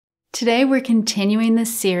Today we're continuing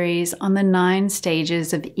this series on the 9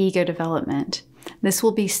 stages of ego development. This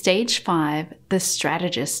will be stage 5, the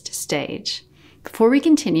strategist stage. Before we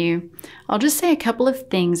continue, I'll just say a couple of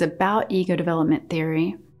things about ego development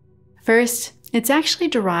theory. First, it's actually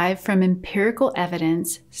derived from empirical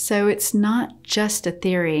evidence, so it's not just a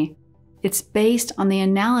theory. It's based on the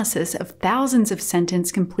analysis of thousands of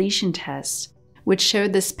sentence completion tests, which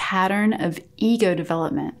showed this pattern of ego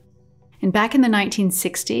development. And back in the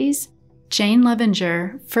 1960s, Jane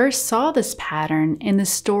Loevinger first saw this pattern in the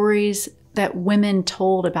stories that women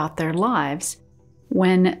told about their lives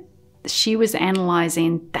when she was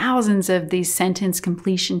analyzing thousands of these sentence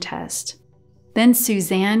completion tests. Then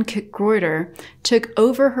Susanne Cook-Greuter took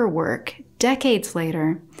over her work decades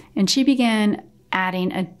later, and she began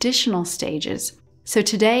adding additional stages. So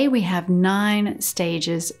today we have 9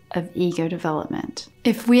 stages of ego development.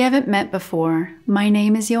 If we haven't met before, my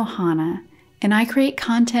name is Johanna, and I create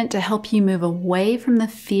content to help you move away from the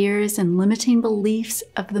fears and limiting beliefs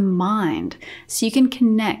of the mind so you can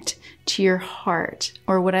connect to your heart,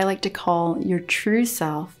 or what I like to call your true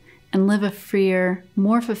self, and live a freer,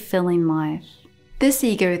 more fulfilling life. This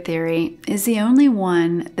ego theory is the only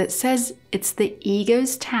one that says it's the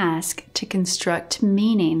ego's task to construct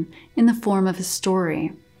meaning in the form of a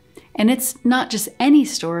story. And it's not just any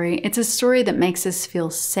story, it's a story that makes us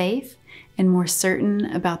feel safe and more certain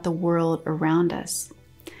about the world around us.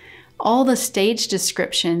 All the stage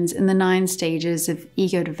descriptions in the 9 stages of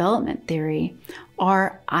ego development theory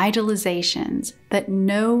are idealizations that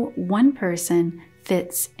no one person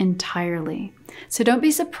fits entirely. So don't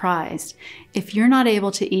be surprised if you're not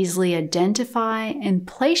able to easily identify and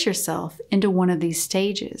place yourself into one of these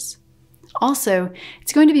stages. Also,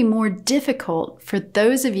 it's going to be more difficult for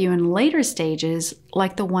those of you in later stages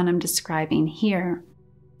like the one I'm describing here.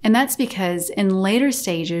 And that's because in later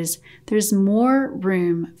stages, there's more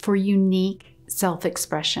room for unique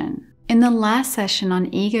self-expression. In the last session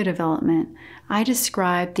on ego development, I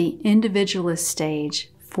described the individualist stage,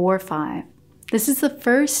 4-5. This is the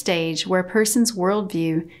first stage where a person's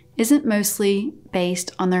worldview isn't mostly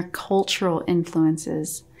based on their cultural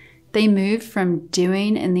influences. They move from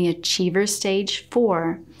doing in the achiever stage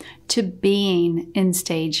 4 to being in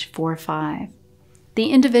stage 4-5.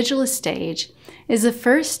 The individualist stage is the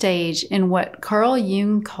first stage in what Carl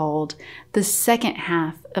Jung called the second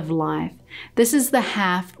half of life. This is the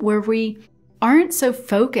half where we aren't so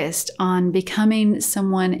focused on becoming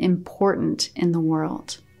someone important in the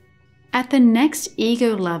world. At the next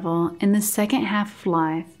ego level in the second half of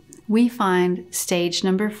life, we find stage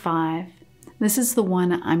number 5. This is the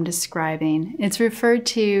one I'm describing. It's referred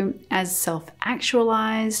to as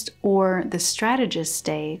self-actualized or the strategist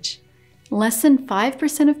stage. Less than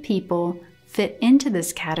 5% of people fit into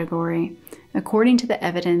this category, according to the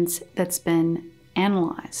evidence that's been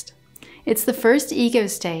analyzed. It's the first ego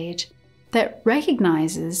stage that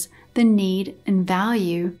recognizes the need and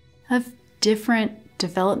value of different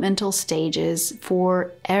developmental stages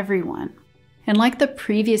for everyone. And like the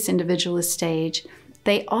previous individualist stage,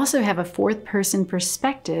 they also have a 4th-person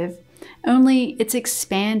perspective, only it's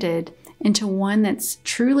expanded into one that's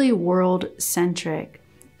truly world-centric.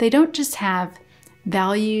 They don't just have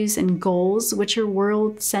values and goals which are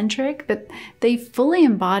world-centric, but they fully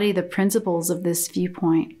embody the principles of this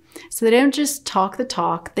viewpoint. So they don't just talk the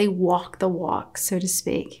talk, they walk the walk, so to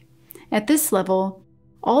speak. At this level,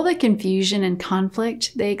 all the confusion and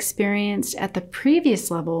conflict they experienced at the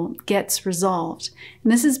previous level gets resolved.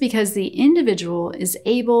 And this is because the individual is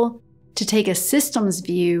able to take a systems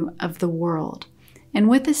view of the world. And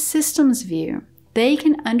with a systems view, they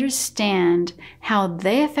can understand how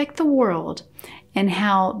they affect the world and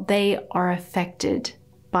how they are affected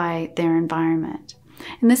by their environment.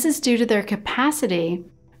 And this is due to their capacity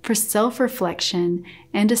for self-reflection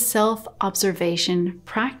and a self-observation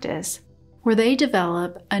practice, where they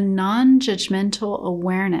develop a non-judgmental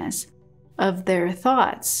awareness of their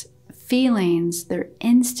thoughts, feelings, their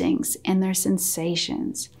instincts, and their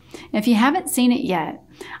sensations. If you haven't seen it yet,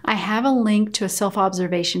 I have a link to a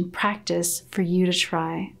self-observation practice for you to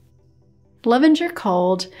try. Loevinger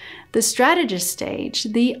called the strategist stage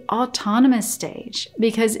the autonomous stage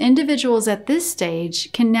because individuals at this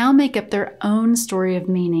stage can now make up their own story of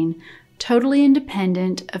meaning, totally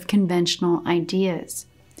independent of conventional ideas.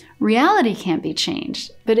 Reality can't be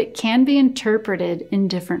changed, but it can be interpreted in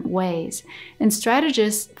different ways, and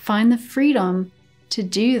strategists find the freedom to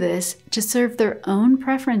do this to serve their own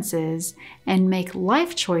preferences and make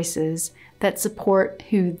life choices that support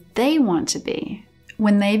who they want to be.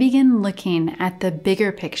 When they begin looking at the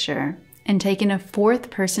bigger picture and taking a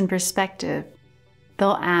 4th-person perspective,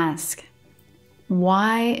 they'll ask,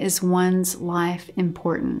 why is one's life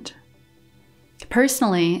important?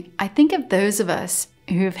 Personally, I think of those of us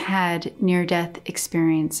who have had near-death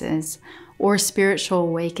experiences or spiritual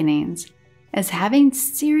awakenings as having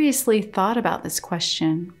seriously thought about this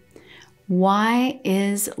question. Why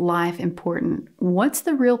is life important? What's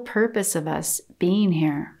the real purpose of us being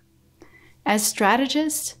here? As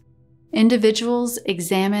strategists, individuals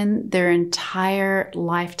examine their entire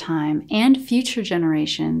lifetime and future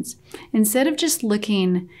generations instead of just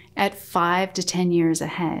looking at 5 to 10 years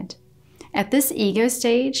ahead. At this ego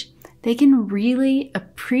stage, they can really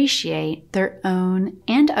appreciate their own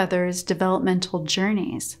and others' developmental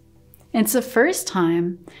journeys. It's the first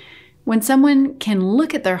time when someone can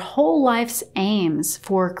look at their whole life's aims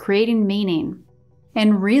for creating meaning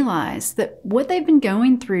and realize that what they've been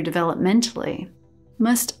going through developmentally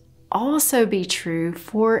must also be true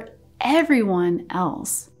for everyone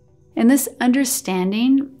else. And this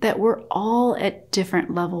understanding that we're all at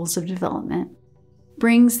different levels of development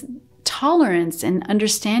brings tolerance and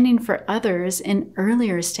understanding for others in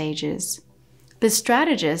earlier stages. The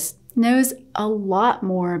strategist knows a lot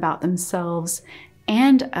more about themselves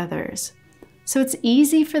and others, so it's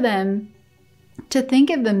easy for them to think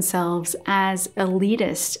of themselves as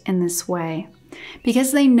elitist in this way,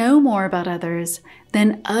 because they know more about others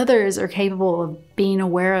than others are capable of being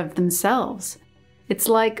aware of themselves. It's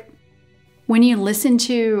like when you listen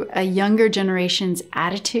to a younger generation's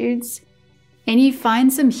attitudes and you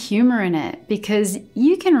find some humor in it because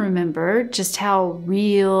you can remember just how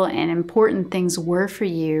real and important things were for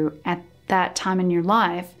you at that time in your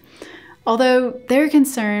life, although their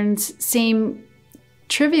concerns seem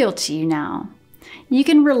trivial to you now. You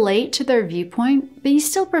can relate to their viewpoint, but you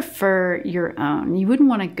still prefer your own. You wouldn't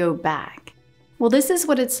want to go back. Well, this is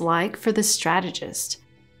what it's like for the strategist,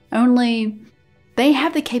 only they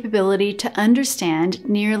have the capability to understand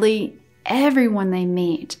nearly everyone they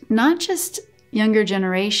meet, not just younger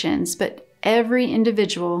generations, but every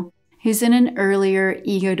individual who's in an earlier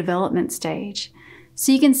ego development stage.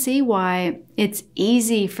 So you can see why it's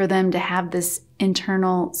easy for them to have this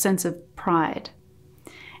internal sense of pride.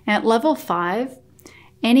 At level 5,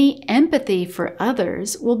 any empathy for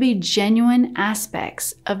others will be genuine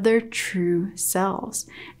aspects of their true selves.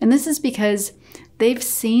 And this is because they've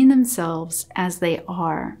seen themselves as they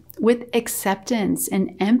are, with acceptance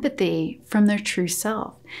and empathy from their true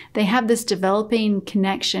self. They have this developing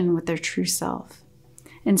connection with their true self.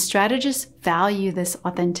 And strategists value this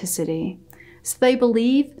authenticity. So they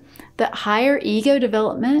believe that higher ego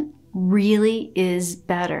development really is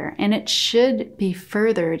better, and it should be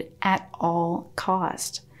furthered at all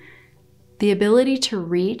cost. The ability to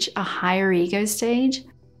reach a higher ego stage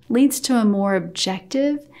leads to a more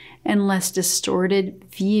objective and less distorted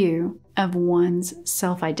view of one's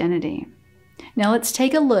self-identity. Now let's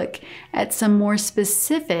take a look at some more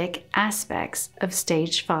specific aspects of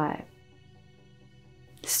stage 5.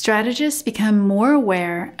 Strategists become more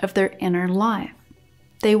aware of their inner life.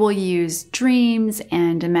 They will use dreams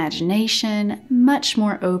and imagination much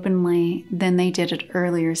more openly than they did at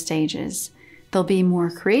earlier stages. They'll be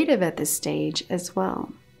more creative at this stage as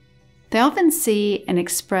well. They often see and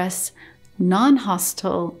express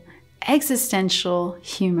non-hostile, existential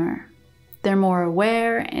humor. They're more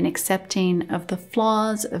aware and accepting of the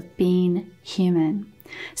flaws of being human.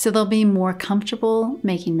 So they'll be more comfortable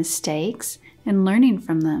making mistakes and learning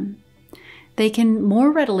from them. They can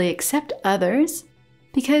more readily accept others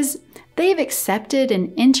because they've accepted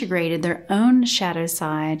and integrated their own shadow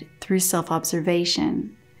side through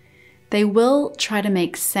self-observation. They will try to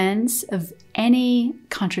make sense of any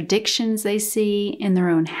contradictions they see in their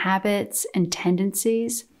own habits and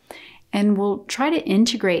tendencies, and will try to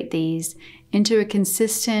integrate these into a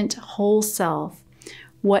consistent whole self,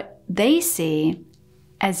 what they see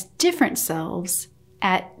as different selves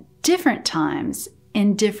at different times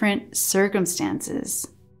in different circumstances.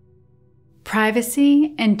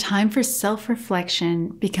 Privacy and time for self-reflection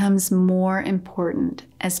becomes more important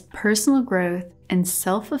as personal growth and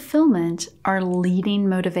self-fulfillment are leading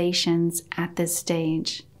motivations at this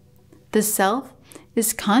stage. The self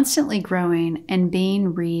is constantly growing and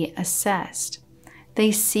being reassessed.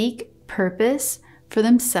 They seek purpose for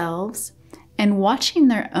themselves, and watching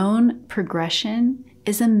their own progression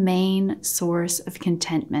is a main source of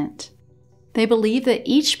contentment. They believe that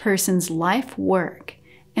each person's life work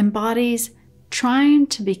embodies trying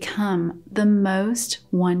to become the most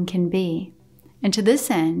one can be. And to this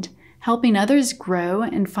end, helping others grow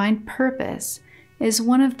and find purpose is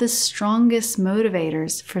one of the strongest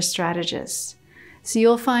motivators for strategists. So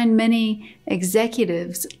you'll find many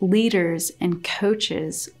executives, leaders, and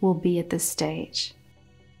coaches will be at this stage.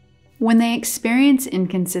 When they experience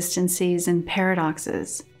inconsistencies and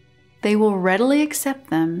paradoxes, They will readily accept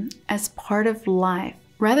them as part of life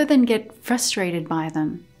rather than get frustrated by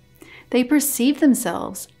them. They perceive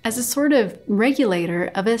themselves as a sort of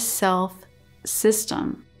regulator of a self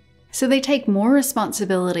system. So they take more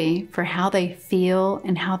responsibility for how they feel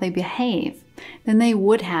and how they behave than they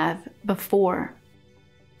would have before.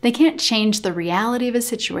 They can't change the reality of a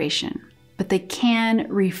situation, but they can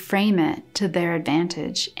reframe it to their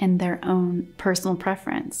advantage and their own personal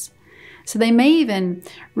preference. So they may even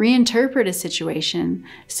reinterpret a situation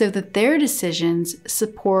so that their decisions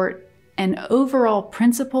support an overall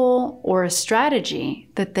principle or a strategy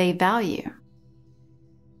that they value.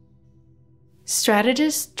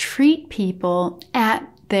 Strategists treat people at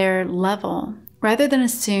their level rather than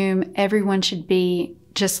assume everyone should be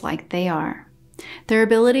just like they are. Their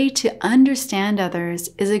ability to understand others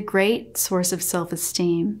is a great source of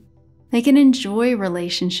self-esteem. They can enjoy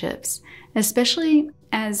relationships, especially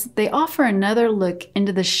as they offer another look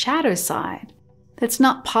into the shadow side that's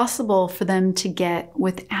not possible for them to get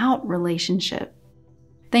without relationship.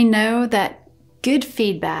 They know that good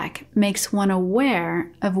feedback makes one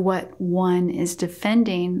aware of what one is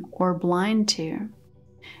defending or blind to.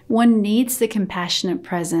 One needs the compassionate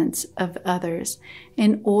presence of others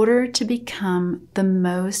in order to become the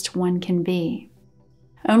most one can be.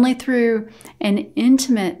 Only through an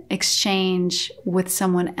intimate exchange with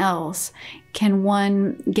someone else can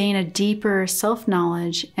one gain a deeper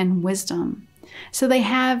self-knowledge and wisdom. So they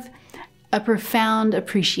have a profound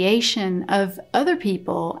appreciation of other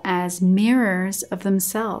people as mirrors of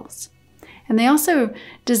themselves. And they also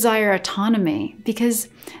desire autonomy because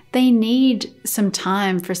they need some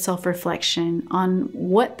time for self-reflection on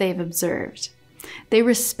what they've observed. They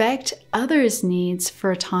respect others' needs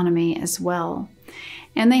for autonomy as well.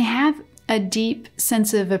 And they have a deep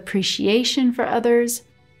sense of appreciation for others,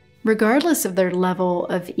 regardless of their level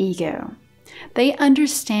of ego. They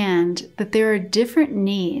understand that there are different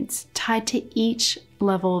needs tied to each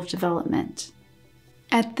level of development.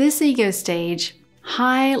 At this ego stage,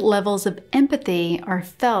 high levels of empathy are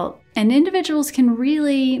felt, and individuals can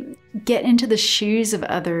really get into the shoes of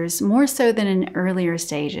others more so than in earlier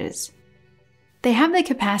stages. They have the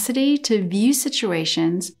capacity to view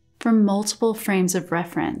situations from multiple frames of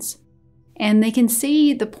reference, and they can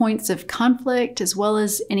see the points of conflict as well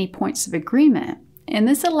as any points of agreement, and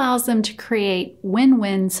this allows them to create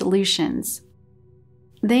win-win solutions.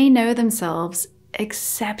 They know themselves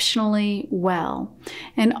exceptionally well,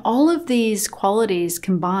 and all of these qualities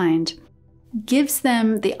combined gives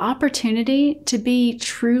them the opportunity to be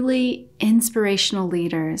truly inspirational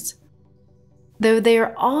leaders. Though they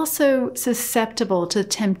are also susceptible to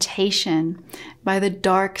temptation by the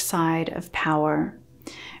dark side of power.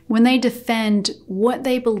 When they defend what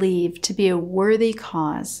they believe to be a worthy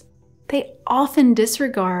cause, they often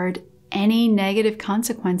disregard any negative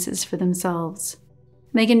consequences for themselves.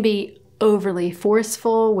 They can be overly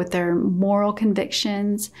forceful with their moral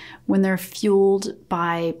convictions when they're fueled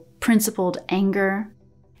by principled anger.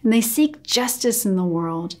 And they seek justice in the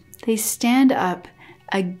world. They stand up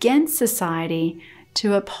against society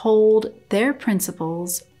to uphold their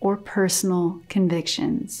principles or personal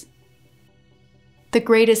convictions. The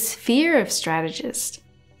greatest fear of strategists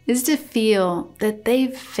is to feel that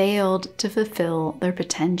they've failed to fulfill their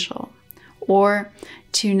potential or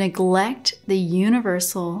to neglect the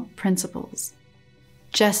universal principles: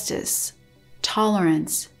 justice,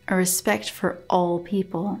 tolerance, a respect for all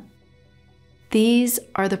people. These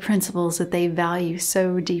are the principles that they value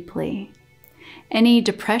so deeply. Any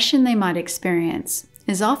depression they might experience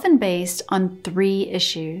is often based on 3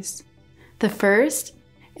 issues. The first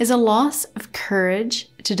is a loss of courage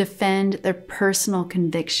to defend their personal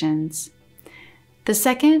convictions. The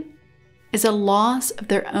second is a loss of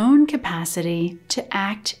their own capacity to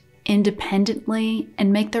act independently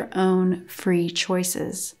and make their own free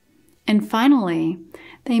choices. And finally,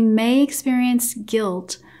 they may experience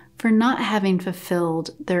guilt for not having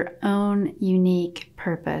fulfilled their own unique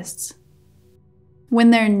purpose.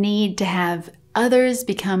 When their need to have others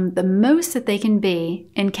become the most that they can be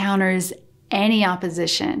encounters any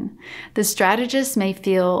opposition, the strategist may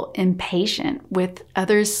feel impatient with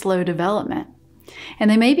others' slow development, and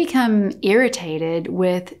they may become irritated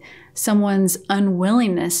with someone's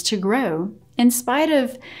unwillingness to grow, in spite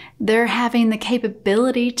of their having the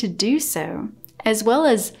capability to do so, as well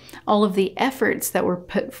as all of the efforts that were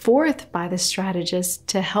put forth by the strategist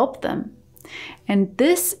to help them. And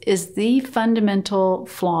this is the fundamental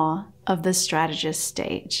flaw of the strategist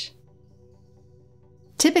stage.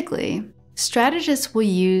 Typically, strategists will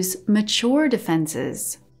use mature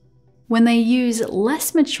defenses. When they use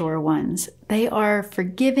less mature ones, they are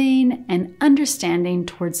forgiving and understanding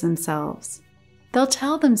towards themselves. They'll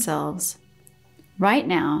tell themselves, right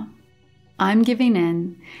now, I'm giving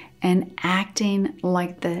in and acting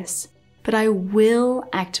like this, but I will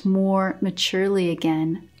act more maturely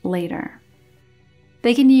again later.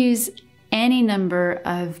 They can use any number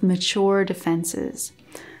of mature defenses,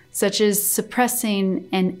 such as suppressing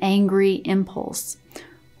an angry impulse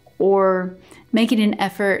or making an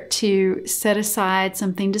effort to set aside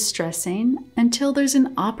something distressing until there's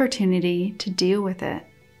an opportunity to deal with it.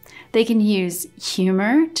 They can use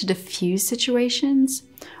humor to diffuse situations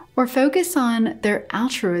or focus on their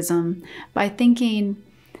altruism by thinking,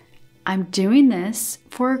 I'm doing this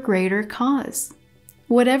for a greater cause.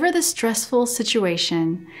 Whatever the stressful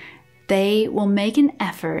situation, they will make an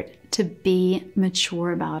effort to be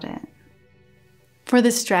mature about it. For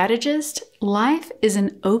the strategist, life is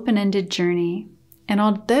an open-ended journey. And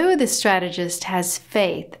although the strategist has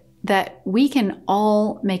faith that we can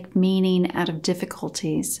all make meaning out of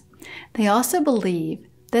difficulties, they also believe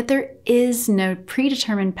that there is no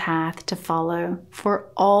predetermined path to follow for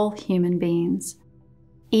all human beings.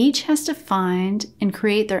 Each has to find and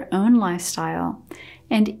create their own lifestyle,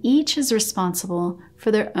 and each is responsible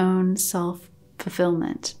for their own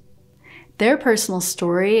self-fulfillment. Their personal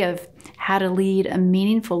story of how to lead a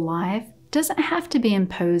meaningful life doesn't have to be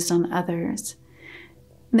imposed on others.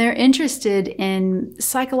 They're interested in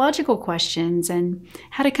psychological questions and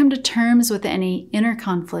how to come to terms with any inner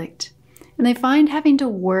conflict. And they find having to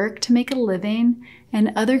work to make a living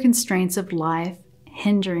and other constraints of life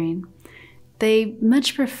hindering. They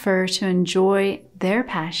much prefer to enjoy their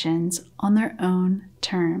passions on their own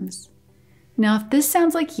terms. Now, if this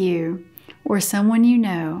sounds like you or someone you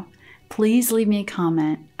know, please leave me a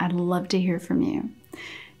comment. I'd love to hear from you.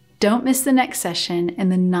 Don't miss the next session in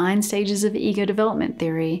the 9 stages of ego development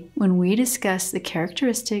theory when we discuss the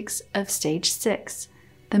characteristics of stage 6,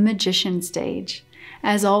 the magician stage.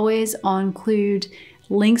 As always, I'll include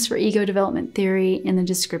links for ego development theory in the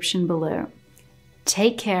description below.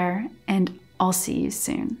 Take care, and I'll see you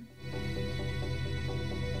soon.